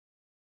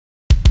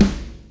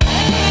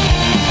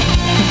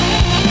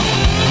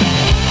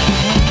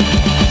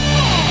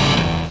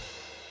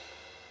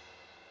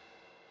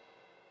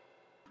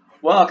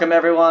Welcome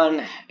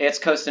everyone, it's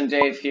Coastin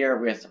Dave here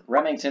with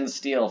Remington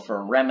Steele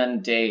for Rem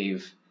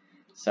Dave.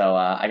 So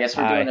I guess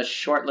we're doing a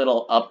short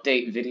little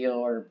update video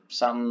or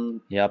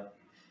something. Yep.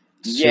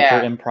 Yeah.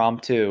 Super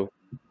impromptu.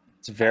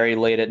 It's very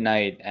late at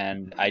night,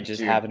 and I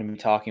just happened to be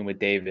talking with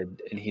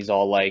David, and he's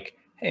all like,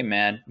 hey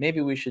man,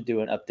 maybe we should do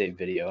an update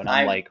video. And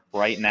I'm like,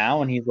 right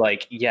now? And he's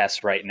like,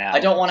 yes, right now. I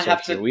don't want to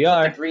have to put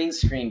the green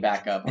screen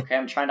back up, okay?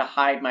 I'm trying to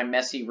hide my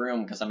messy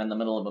room because I'm in the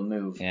middle of a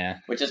move. Yeah.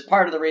 Which is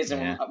part of the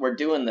reason we're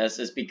doing this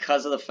is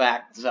because of the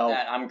fact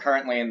that I'm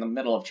currently in the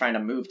middle of trying to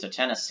move to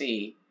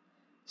Tennessee.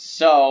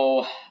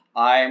 So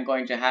I'm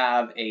going to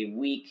have a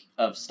week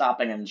of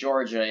stopping in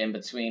Georgia in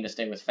between to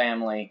stay with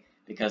family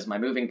because my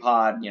moving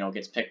pod,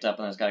 gets picked up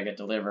and it's got to get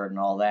delivered and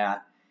all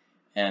that.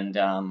 And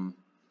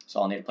so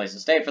I'll need a place to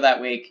stay for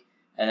that week.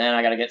 And then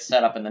I got to get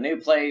set up in the new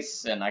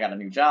place, and I got a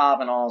new job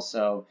and all,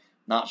 so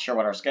not sure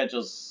what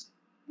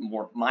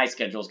my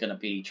schedule's going to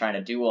be trying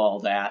to do all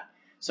that.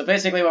 So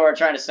basically what we're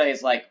trying to say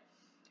is, like,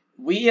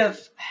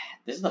 this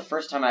is the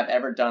first time I've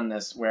ever done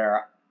this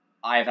where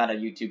I've had a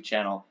YouTube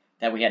channel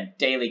that we had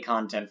daily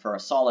content for a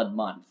solid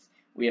month.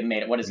 We have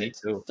made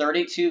it,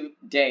 32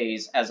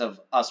 days as of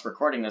us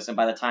recording this, and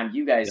by the time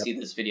you guys see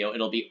this video,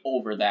 it'll be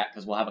over that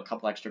because we'll have a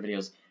couple extra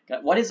videos.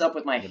 What is up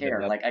with my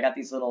hair? Like, I got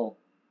these little...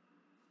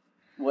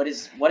 What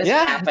is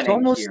happening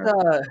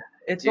here?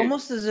 It's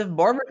almost as if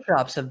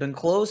barbershops have been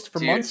closed for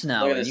months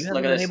now. Look at this.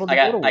 Look at this.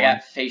 I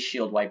got face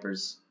shield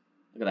wipers.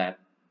 Look at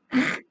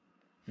that.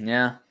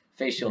 Yeah.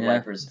 Face shield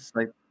wipers.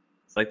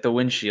 It's like the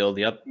windshield.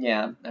 Yep.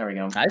 Yeah. There we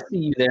go. I see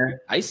you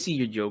there. I see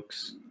your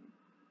jokes.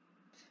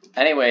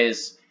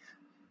 Anyways,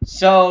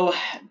 so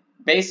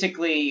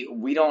basically,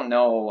 we don't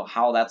know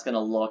how that's going to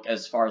look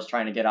as far as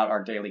trying to get out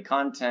our daily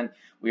content.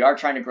 We are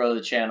trying to grow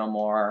the channel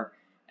more.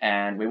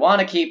 And we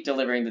want to keep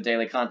delivering the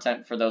daily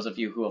content for those of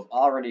you who have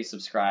already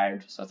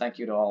subscribed. So thank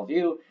you to all of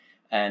you.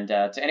 And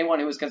to anyone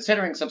who is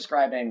considering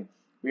subscribing,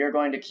 we are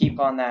going to keep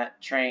on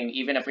that train,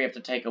 even if we have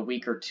to take a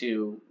week or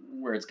two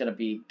where it's going to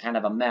be kind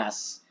of a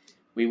mess.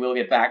 We will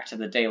get back to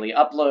the daily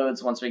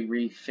uploads once we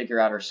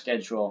refigure out our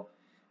schedule.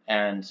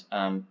 And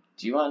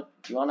do you want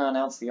to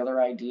announce the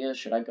other idea?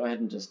 Should I go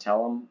ahead and just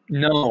tell them?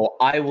 No,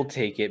 I will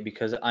take it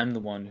because I'm the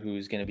one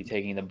who's going to be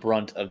taking the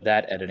brunt of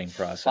that editing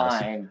process.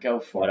 Fine,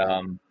 go for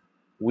it.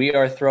 We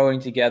are throwing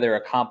together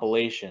a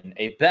compilation,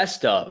 a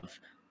best of,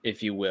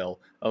 if you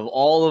will, of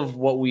all of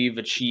what we've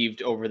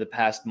achieved over the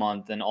past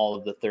month and all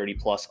of the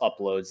 30-plus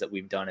uploads that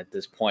we've done at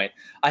this point.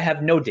 I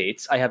have no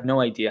dates. I have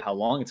no idea how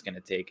long it's going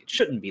to take. It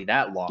shouldn't be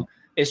that long.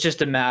 It's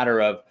just a matter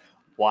of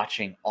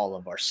watching all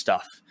of our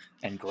stuff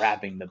and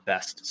grabbing the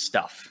best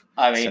stuff.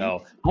 I mean,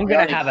 so I'm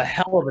going to have a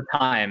hell of a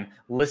time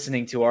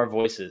listening to our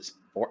voices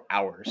for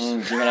hours.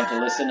 You're going to have to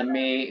listen to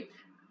me.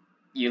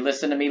 You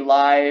listen to me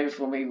live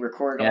when we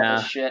recorded all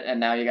this shit, and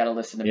now you got to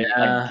listen to me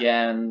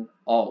again.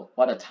 Oh,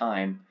 what a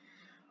time.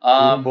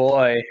 Oh,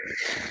 boy.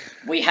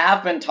 We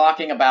have been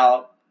talking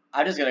about,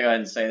 I'm just going to go ahead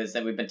and say this,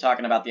 that we've been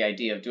talking about the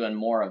idea of doing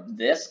more of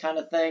this kind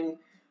of thing,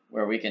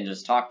 where we can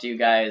just talk to you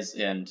guys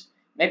and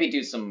maybe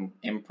do some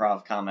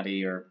improv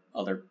comedy or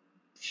other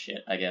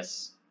shit, I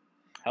guess.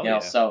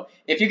 So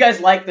if you guys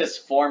like this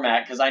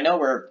format, because I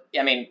know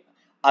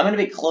I'm going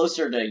to be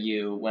closer to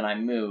you when I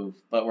move,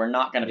 but we're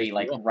not going to be,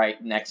 like, right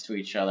next to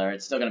each other.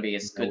 It's still going to be a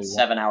good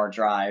 7-hour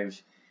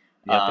drive.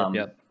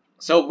 Yep.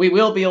 So we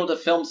will be able to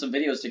film some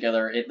videos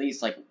together, at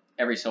least, like,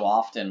 every so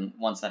often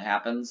once that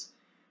happens.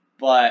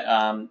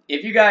 But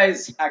if you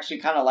guys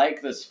actually kind of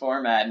like this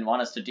format and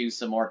want us to do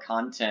some more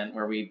content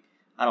where we,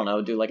 I don't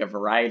know, do, like, a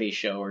variety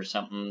show or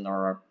something,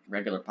 or a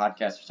regular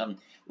podcast or something,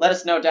 let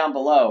us know down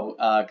below,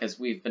 because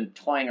we've been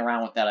toying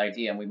around with that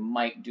idea, and we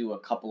might do a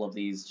couple of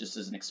these just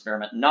as an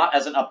experiment. Not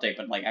as an update,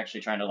 but, like,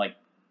 actually trying to, like,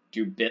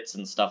 do bits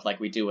and stuff like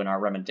we do in our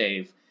Rem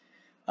Dave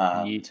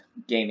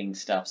gaming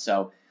stuff.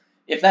 So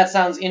if that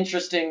sounds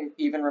interesting,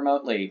 even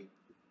remotely,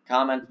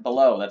 comment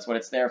below. That's what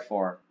it's there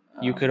for.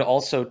 You could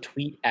also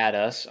tweet at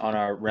us on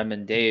our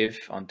Rem Dave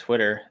on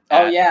Twitter.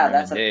 Oh, yeah,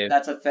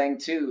 that's a thing,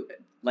 too.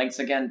 Links,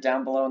 again,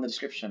 down below in the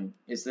description.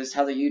 Is this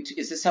how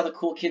the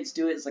cool kids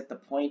do it? Is, like, the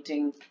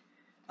pointing...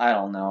 I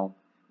don't know.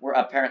 We're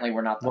not the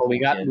cool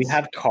kids. We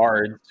have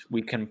cards.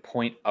 We can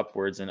point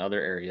upwards in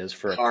other areas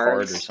for a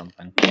card or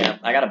something. Yeah,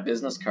 I got a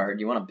business card.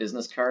 You want a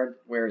business card?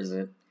 Where is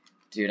it?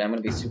 Dude, I'm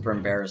going to be super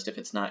embarrassed if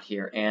it's not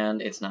here.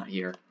 And it's not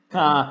here.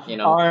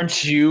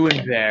 Aren't you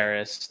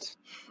embarrassed?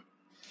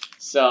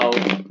 So,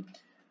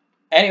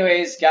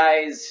 anyways,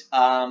 guys,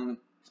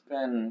 it's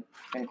been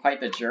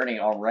quite the journey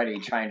already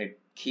trying to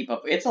keep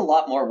up. It's a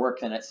lot more work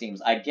than it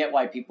seems. I get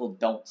why people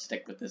don't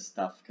stick with this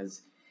stuff,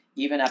 because...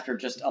 even after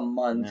just a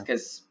month,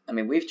 because, I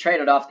mean, we've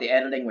traded off the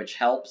editing, which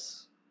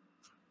helps,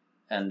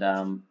 and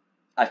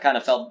I've kind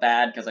of felt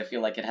bad because I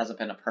feel like it hasn't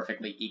been a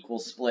perfectly equal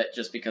split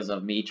just because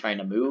of me trying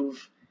to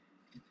move.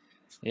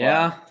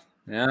 Yeah.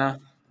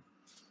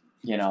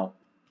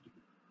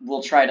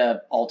 We'll try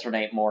to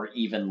alternate more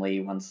evenly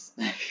once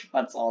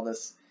all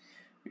this,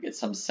 we get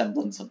some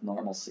semblance of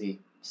normalcy.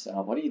 So,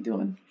 what are you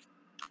doing?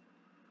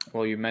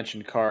 Well, you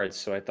mentioned cards,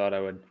 so I thought I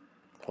would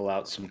pull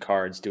out some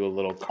cards, do a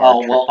little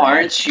card. Oh, well,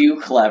 aren't you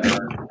clever?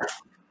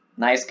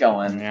 Nice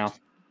going. Yeah.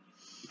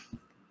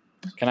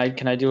 Can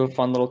I do a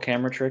fun little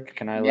camera trick?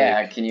 Can I?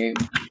 Yeah. Can you?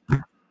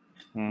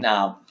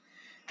 No.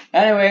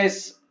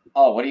 Anyways,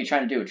 what are you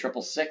trying to do?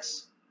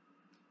 666?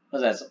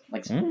 What is that?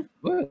 Like.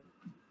 What?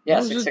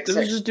 Yeah,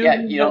 666.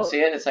 Yeah, you don't see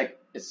it?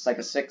 It's like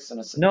a 6 and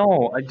a 6.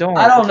 No, I don't.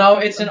 I don't know.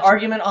 It's an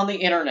argument on the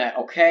internet.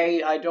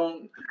 Okay, I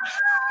don't.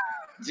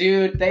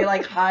 Dude, they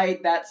like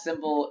hide that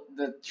symbol,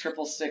 the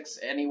 666,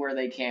 anywhere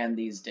they can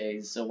these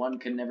days, so one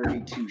can never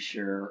be too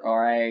sure.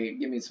 Alright,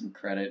 give me some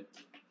credit.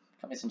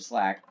 Cut me some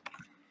slack.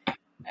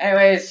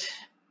 Anyways,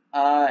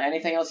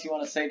 anything else you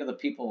want to say to the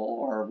people,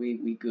 or are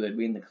we good?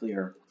 We in the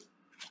clear?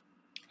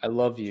 I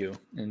love you,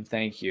 and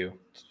thank you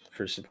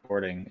for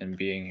supporting and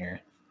being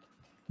here.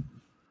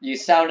 You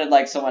sounded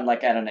like someone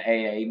like at an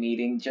AA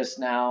meeting just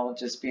now,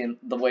 just being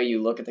the way you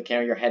look at the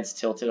camera, your head's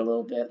tilted a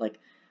little bit, like,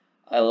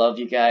 I love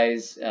you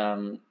guys,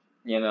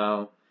 you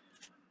know,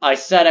 I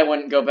said I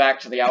wouldn't go back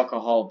to the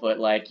alcohol, but,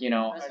 like, you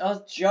know,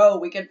 oh, Joe,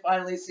 we can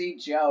finally see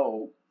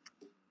Joe.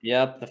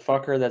 Yep, the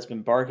fucker that's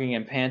been barking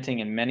and panting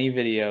in many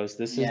videos.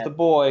 This is the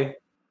boy.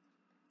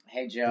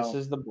 Hey, Joe. This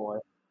is the boy.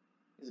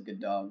 He's a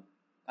good dog.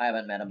 I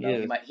haven't met him,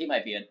 though. He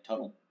might be a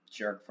total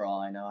jerk for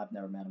all I know. I've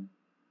never met him.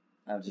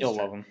 You'll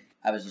love him.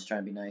 I was just trying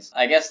to be nice.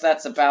 I guess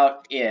that's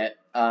about it.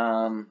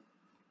 I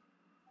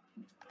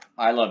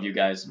love you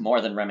guys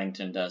more than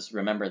Remington does.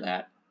 Remember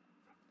that.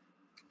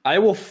 I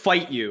will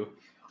fight you.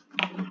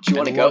 Do you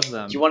want to go?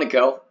 Do you want to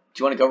go?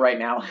 Do you want to go right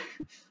now?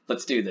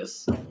 Let's do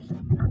this.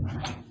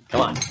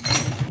 Come on.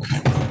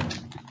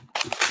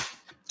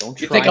 Don't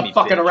you think I'm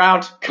fucking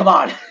around? Come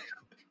on.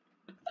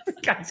 This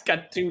guy's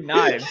got 2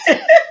 knives.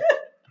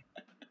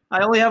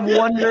 I only have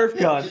 1 Nerf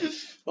gun.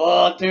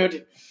 Oh,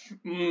 dude.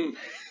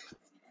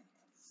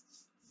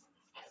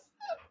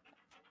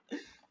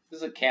 This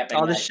is a camping.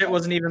 Oh, this shit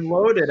wasn't even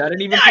loaded. I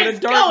didn't even put a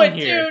dart in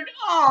here. Dude.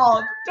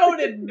 Oh, don't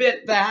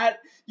admit that.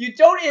 You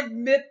don't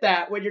admit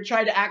that when you're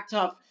trying to act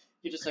tough.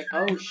 You're just like,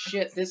 oh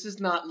shit, this is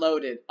not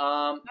loaded.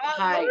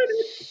 Hi.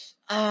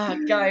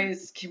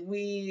 Guys, can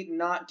we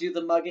not do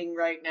the mugging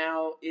right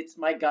now?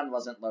 My gun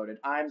wasn't loaded.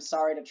 I'm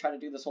sorry to try to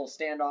do this whole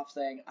standoff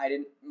thing.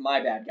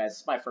 My bad, guys.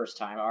 It's my first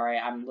time, alright?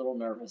 I'm a little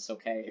nervous,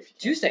 okay?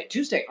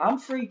 Tuesday. I'm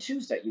free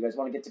Tuesday. You guys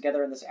want to get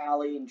together in this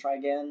alley and try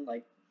again?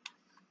 Like,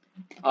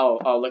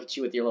 oh, look at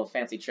you with your little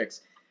fancy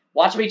tricks.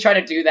 Watch me try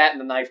to do that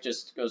and the knife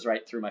just goes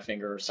right through my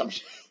finger or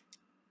something.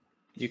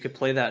 You could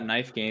play that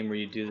knife game where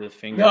you do the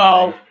finger.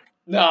 No.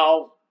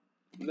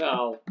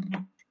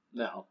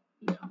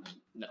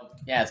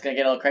 Yeah, it's gonna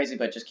get a little crazy,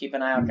 but just keep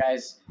an eye out,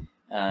 guys.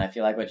 If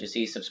you like what you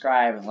see,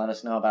 subscribe and let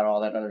us know about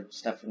all that other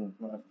stuff. And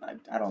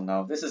I don't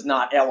know. This is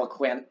not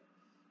eloquent.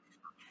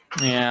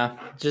 Yeah,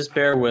 just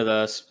bear with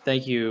us.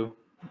 Thank you.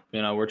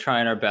 You know, we're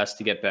trying our best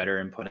to get better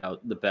and put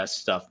out the best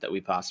stuff that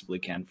we possibly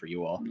can for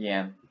you all.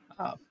 Yeah.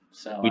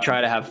 We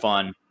try to have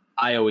fun.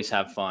 I always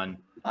have fun.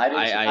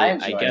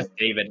 I guess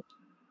David.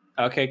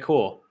 Okay,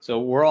 cool.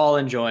 So we're all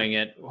enjoying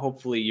it.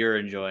 Hopefully you're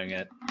enjoying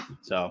it.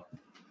 So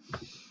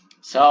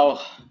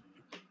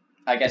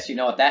I guess you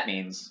know what that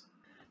means.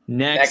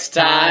 Next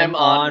time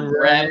on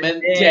Rem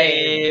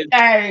Dave.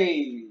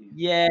 Hey!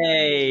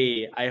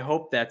 Yay! I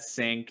hope that's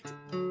synced.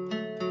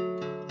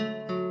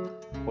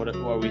 What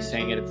are we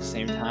saying it at the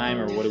same time,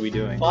 or what are we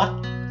doing?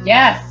 Fuck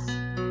yes!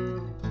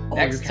 Oh,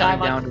 next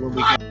time on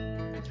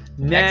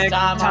Next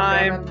time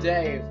on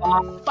Dave.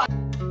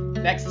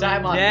 Next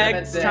time on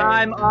Next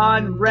time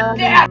on Rem.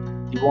 Yeah!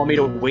 You want me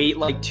to wait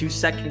like 2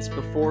 seconds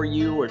before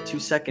you or 2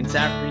 seconds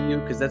after you?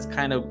 Because that's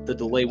kind of the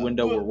delay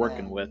window we're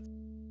working with.